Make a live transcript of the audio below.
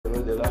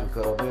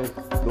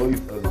Okay,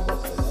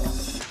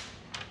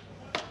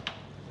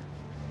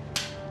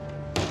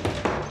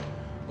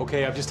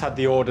 I've just had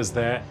the orders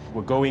there.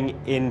 We're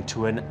going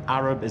into an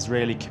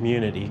Arab-Israeli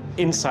community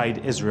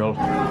inside Israel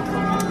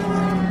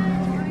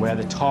where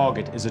the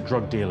target is a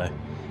drug dealer.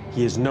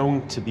 He is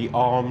known to be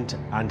armed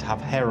and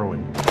have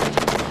heroin.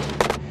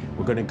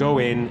 We're going to go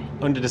in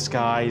under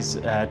disguise,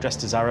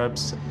 dressed as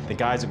Arabs. The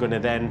guys are going to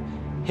then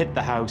hit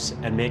the house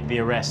and make the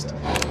arrest.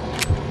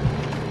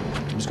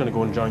 I'm just going to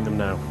go and join them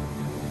now.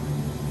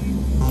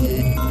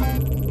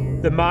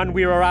 The man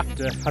we are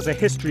after has a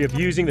history of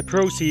using the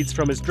proceeds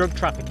from his drug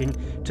trafficking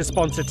to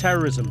sponsor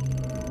terrorism.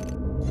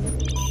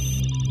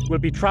 We'll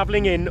be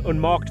travelling in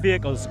unmarked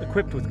vehicles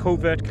equipped with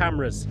covert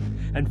cameras,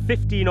 and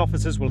 15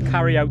 officers will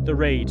carry out the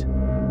raid. 2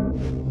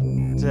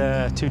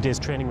 days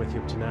training with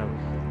you up to now.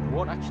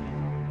 What actually?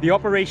 The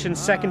operation's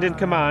second in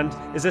command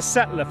is a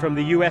settler from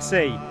the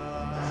USA.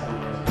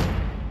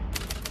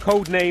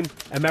 Codename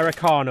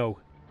Americano.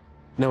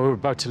 No, we're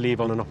about to leave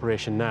on an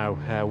operation now.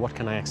 What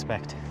can I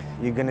expect?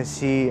 You're going to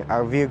see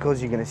our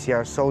vehicles, you're going to see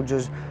our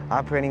soldiers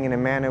operating in a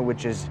manner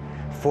which is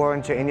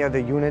foreign to any other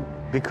unit,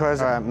 because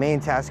our main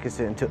task is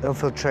to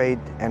infiltrate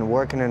and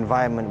work in an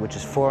environment which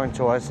is foreign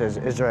to us as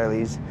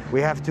Israelis.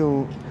 We have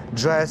to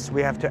dress,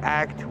 we have to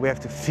act, we have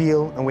to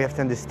feel, and we have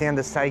to understand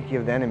the psyche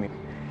of the enemy,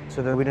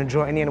 so that we don't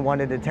draw any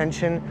unwanted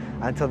attention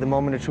until the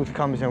moment of truth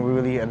comes and we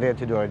really are there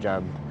to do our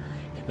job.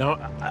 Now,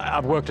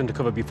 I've worked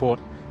undercover before.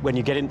 When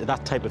you get into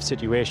that type of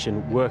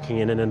situation, working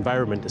in an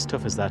environment as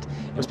tough as that,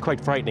 it was quite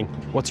frightening.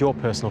 What's your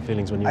personal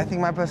feelings when you... I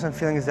think my personal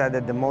feeling is that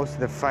the most of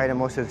the fright and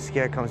most of the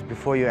scare comes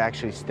before you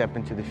actually step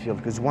into the field.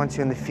 Because once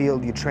you're in the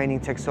field, your training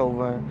takes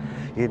over,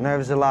 your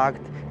nerves are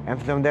locked,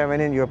 and from there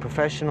on in, you're a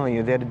professional and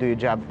you're there to do your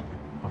job.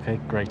 Okay,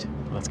 great.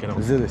 Let's get on.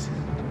 Let's do this.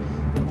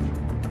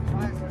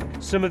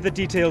 Some of the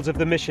details of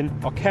the mission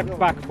are kept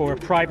back for a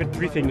private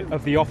briefing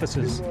of the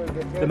officers.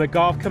 The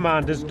Magav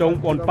commanders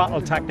don't want battle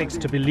tactics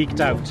to be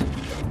leaked out.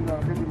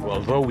 Well,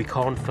 although we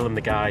can't film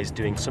the guys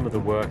doing some of the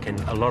work, and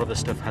a lot of the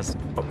stuff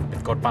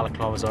they've got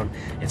balaclavas on,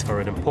 it's for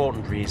an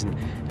important reason.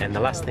 And the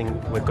last thing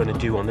we're going to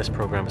do on this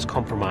program is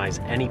compromise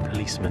any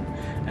policemen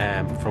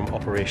from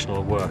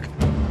operational work.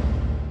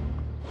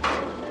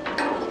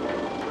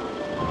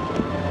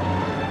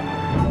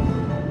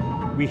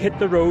 We hit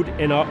the road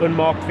in our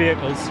unmarked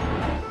vehicles.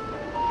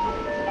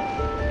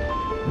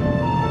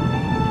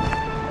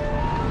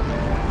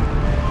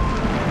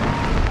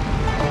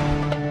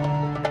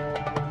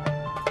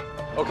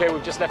 Okay,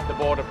 we've just left the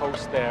border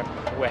post there.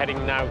 We're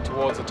heading now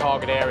towards the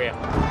target area.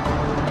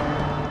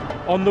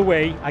 On the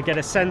way, I get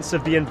a sense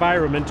of the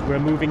environment we're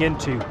moving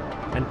into,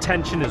 and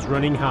tension is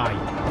running high.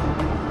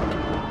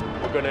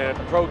 We're going to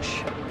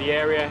approach the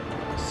area,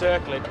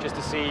 circle it just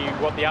to see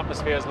what the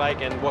atmosphere is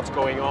like and what's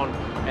going on,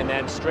 and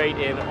then straight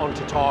in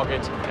onto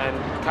target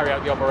and carry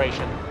out the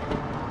operation.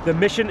 The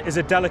mission is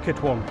a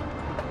delicate one.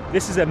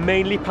 This is a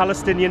mainly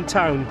Palestinian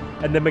town,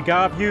 and the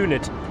Magav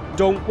unit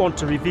don't want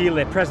to reveal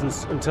their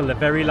presence until the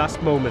very last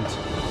moment.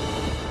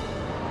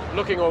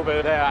 Looking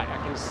over there, I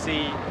can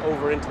see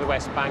over into the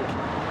West Bank.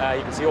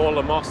 You can see all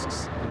the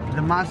mosques.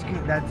 The mosque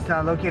that's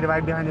located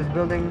right behind this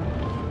building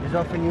is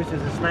often used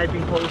as a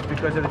sniping post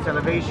because of its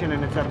elevation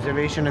and its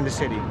observation in the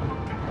city.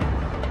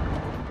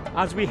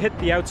 As we hit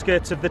the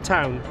outskirts of the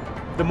town,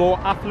 the more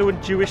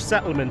affluent Jewish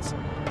settlements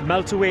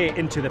melt away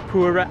into the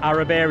poorer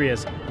Arab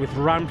areas with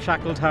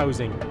ramshackle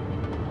housing.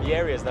 The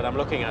areas that I'm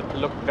looking at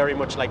look very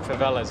much like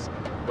favelas,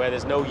 where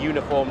there's no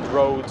uniformed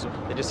roads.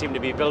 They just seem to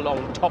be built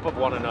on top of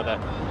one another.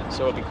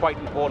 So it'll be quite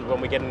important when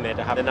we get in there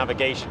to have the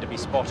navigation to be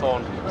spot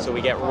on, so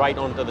we get right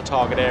onto the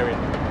target area.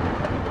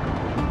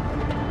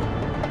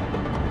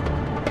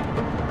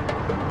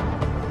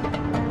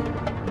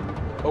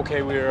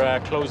 Okay,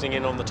 we're closing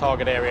in on the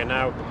target area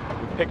now.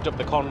 We've picked up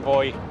the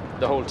convoy.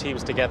 The whole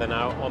team's together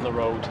now on the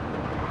road,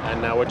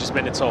 and now we're just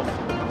minutes off.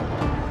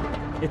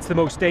 It's the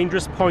most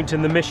dangerous point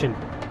in the mission.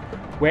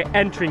 We're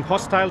entering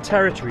hostile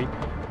territory,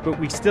 but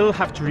we still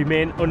have to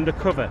remain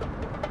undercover.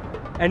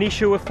 Any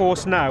show of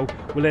force now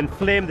will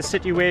inflame the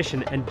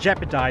situation and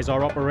jeopardize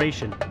our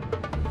operation.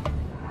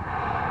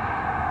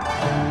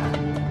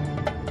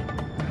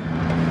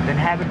 The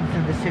inhabitants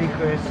of the city,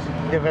 Chris,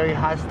 they're very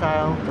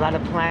hostile. A lot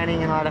of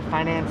planning and a lot of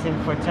financing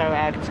for terror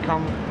acts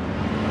come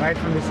right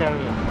from this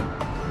area.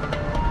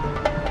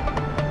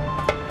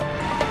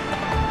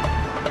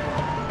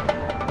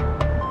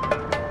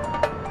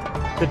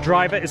 The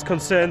driver is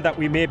concerned that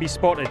we may be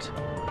spotted.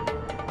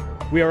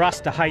 We are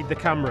asked to hide the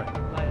camera.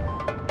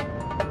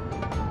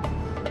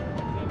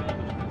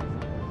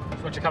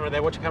 Watch your camera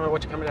there, watch your camera,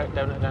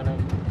 down.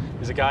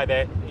 There's a guy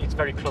there, he's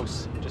very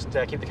close. Just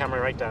keep the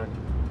camera right down.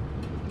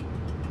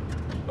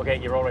 Okay,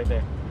 you're all right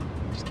there.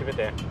 Just keep it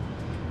there.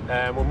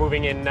 We're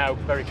moving in now,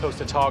 very close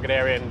to target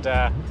area, and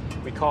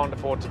we can't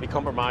afford to be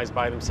compromised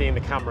by them seeing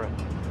the camera.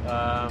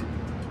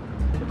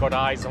 We've got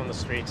eyes on the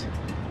street,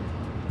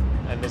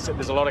 and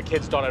there's a lot of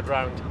kids dotted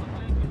around.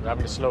 We're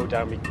having to slow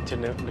down to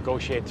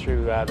negotiate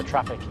through the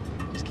traffic.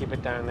 Just keep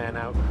it down there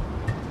now.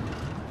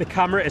 The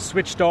camera is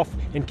switched off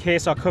in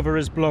case our cover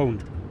is blown.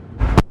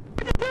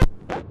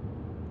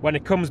 When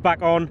it comes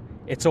back on,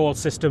 it's all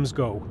systems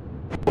go.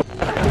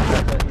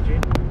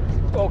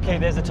 Okay,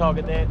 there's a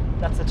target there.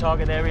 That's the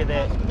target area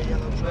there.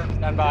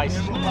 Stand by.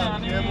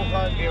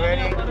 You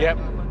ready? Yep,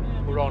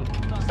 we're on.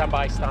 Stand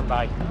by, stand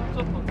by.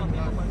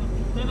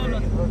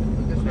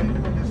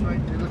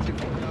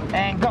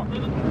 And go.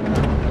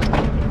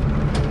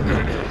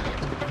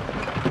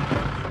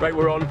 Right,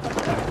 we're on.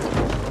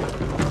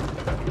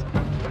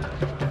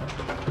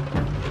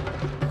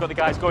 We've got the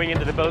guys going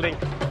into the building.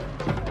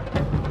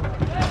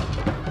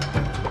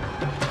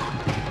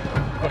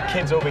 Got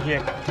kids over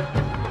here.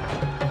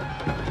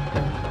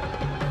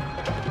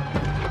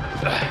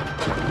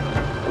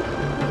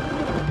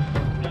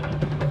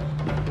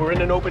 We're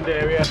in an opened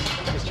area.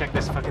 Let's check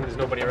this. Fucking, there's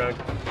nobody around.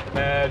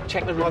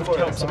 Check the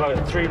rooftops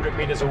about 300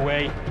 meters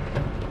away.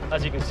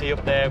 As you can see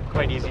up there,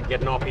 quite easy to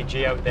get an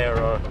RPG out there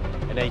or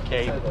an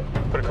AK.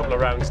 Put a couple of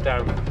rounds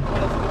down.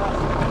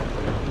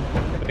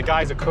 But the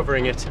guys are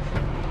covering it.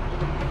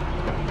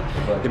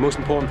 The most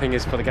important thing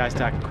is for the guys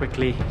to act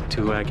quickly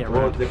to get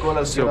around.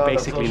 So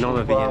basically none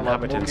of the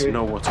inhabitants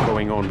know what's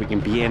going on. We can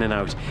be in and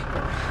out.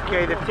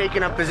 Okay, they've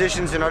taken up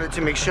positions in order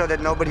to make sure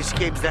that nobody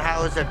escapes the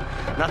house, that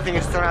nothing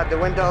is thrown out the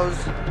windows.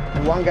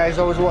 One guy's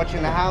always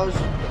watching the house,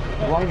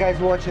 one guy's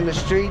watching the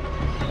street,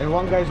 and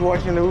one guy's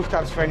watching the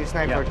rooftops for any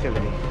sniper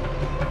activity.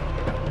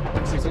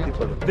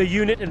 The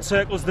unit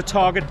encircles the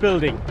target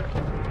building.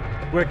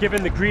 We're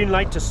given the green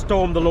light to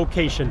storm the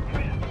location.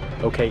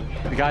 Okay,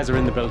 the guys are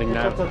in the building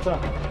now.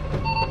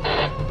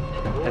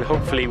 And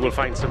hopefully we'll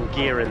find some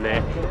gear in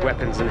there,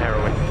 weapons and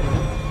heroin.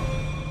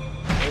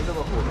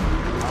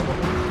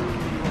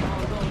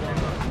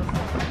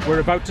 We're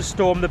about to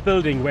storm the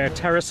building where a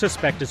terror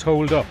suspect is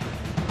holed up.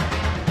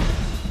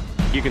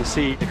 You can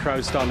see the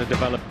crowd starting to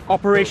develop.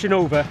 Operation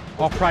over.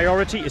 Our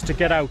priority is to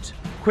get out,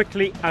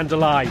 quickly and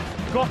alive.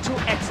 Got to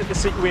exit the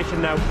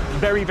situation now,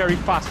 very, very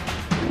fast.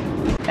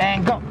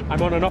 And go.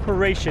 I'm on an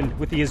operation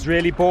with the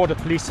Israeli border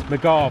police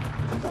Magav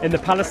in the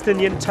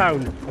Palestinian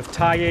town of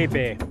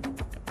Tayyebe.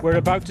 We're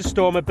about to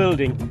storm a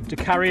building to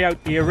carry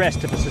out the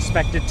arrest of a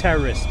suspected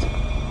terrorist.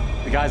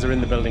 The guys are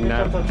in the building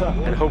now,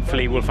 and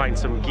hopefully we'll find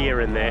some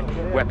gear in there,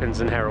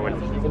 weapons and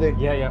heroin.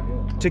 Yeah.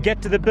 To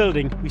get to the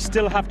building, we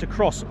still have to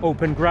cross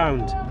open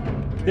ground.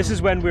 This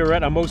is when we're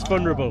at our most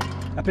vulnerable,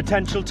 a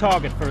potential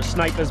target for a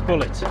sniper's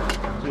bullet.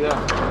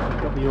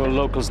 Got the old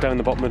locals down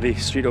the bottom of the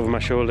street over my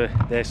shoulder.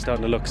 They're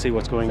starting to look, see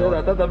what's going on.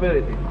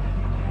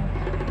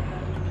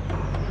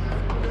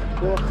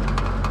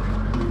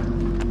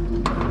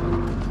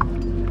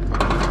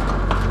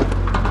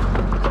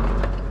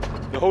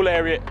 The whole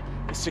area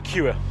is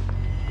secure.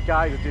 The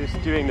guys are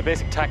just doing the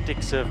basic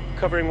tactics of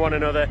covering one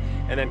another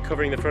and then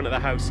covering the front of the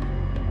house.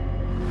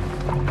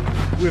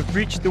 We've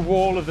reached the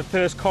wall of the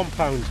first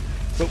compound,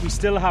 but we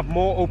still have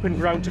more open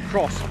ground to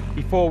cross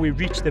before we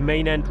reach the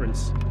main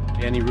entrance.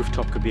 Any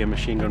rooftop could be a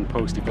machine gun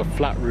post. You've got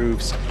flat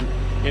roofs.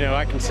 You know,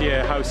 I can see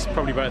a house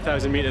probably about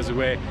 1,000 meters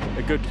away.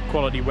 A good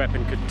quality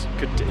weapon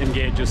could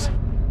engage us.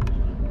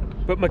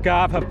 But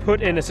Magav have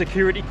put in a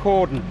security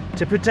cordon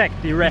to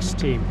protect the arrest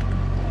team.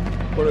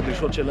 Got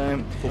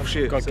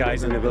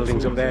guys in the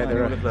buildings up there.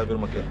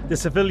 The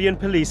civilian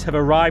police have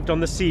arrived on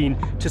the scene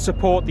to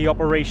support the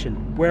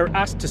operation. We're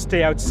asked to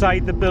stay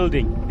outside the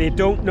building. They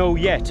don't know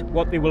yet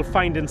what they will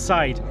find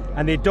inside,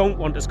 and they don't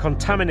want us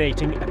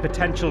contaminating a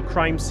potential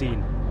crime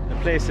scene. The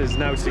place is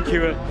now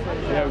secure.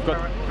 Yeah, we've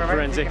got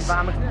forensics.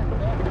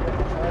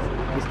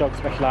 This dog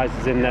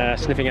specialises in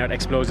sniffing out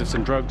explosives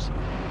and drugs.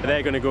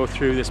 They're going to go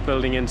through this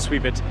building and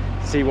sweep it,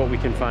 see what we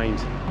can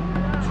find.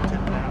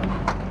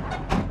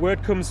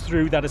 Word comes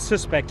through that a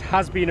suspect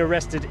has been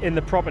arrested in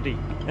the property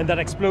and that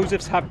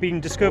explosives have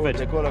been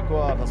discovered.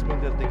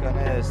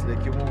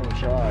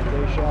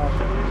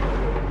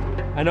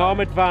 An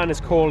armoured van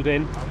is called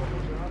in.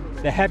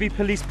 The heavy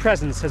police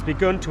presence has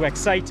begun to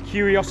excite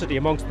curiosity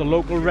amongst the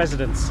local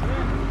residents.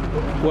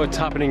 What's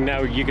happening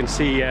now, you can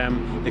see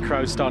the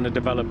crowd starting to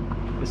develop.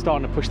 They're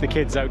starting to push the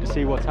kids out to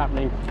see what's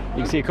happening.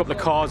 You can see a couple of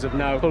cars have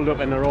now pulled up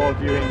and they're all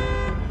viewing.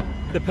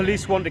 The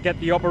police want to get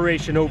the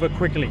operation over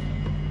quickly.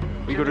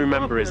 What you've got to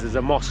remember is there's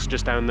a mosque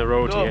just down the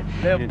road here.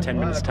 In 10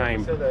 minutes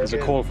time there's a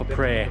call for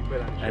prayer,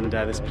 and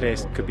this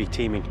place could be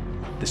teeming.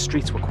 The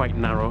streets were quite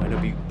narrow and it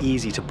would be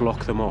easy to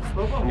block them off,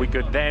 and we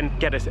could then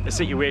get a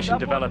situation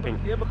developing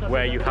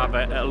where you have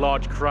a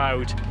large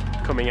crowd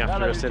coming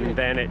after us, and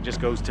then it just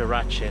goes to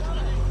rat shit.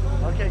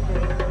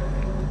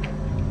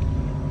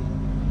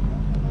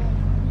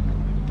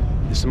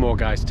 There's some more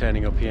guys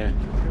turning up here.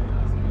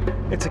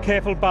 It's a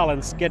careful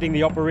balance getting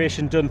the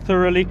operation done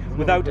thoroughly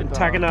without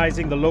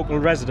antagonising the local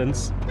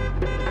residents.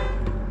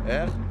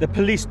 The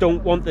police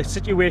don't want the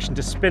situation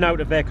to spin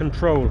out of their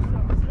control.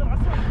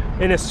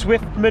 In a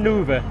swift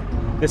manoeuvre,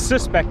 the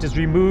suspect is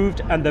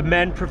removed and the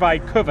men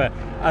provide cover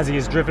as he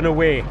is driven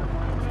away.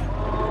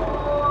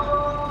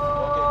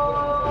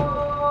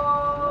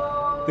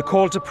 The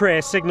call to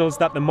prayer signals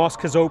that the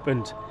mosque has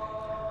opened,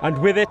 and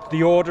with it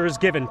the order is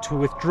given to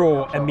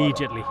withdraw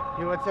immediately.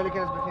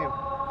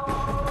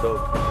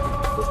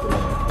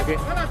 Okay.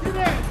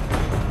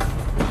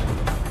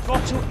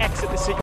 Got to exit the city.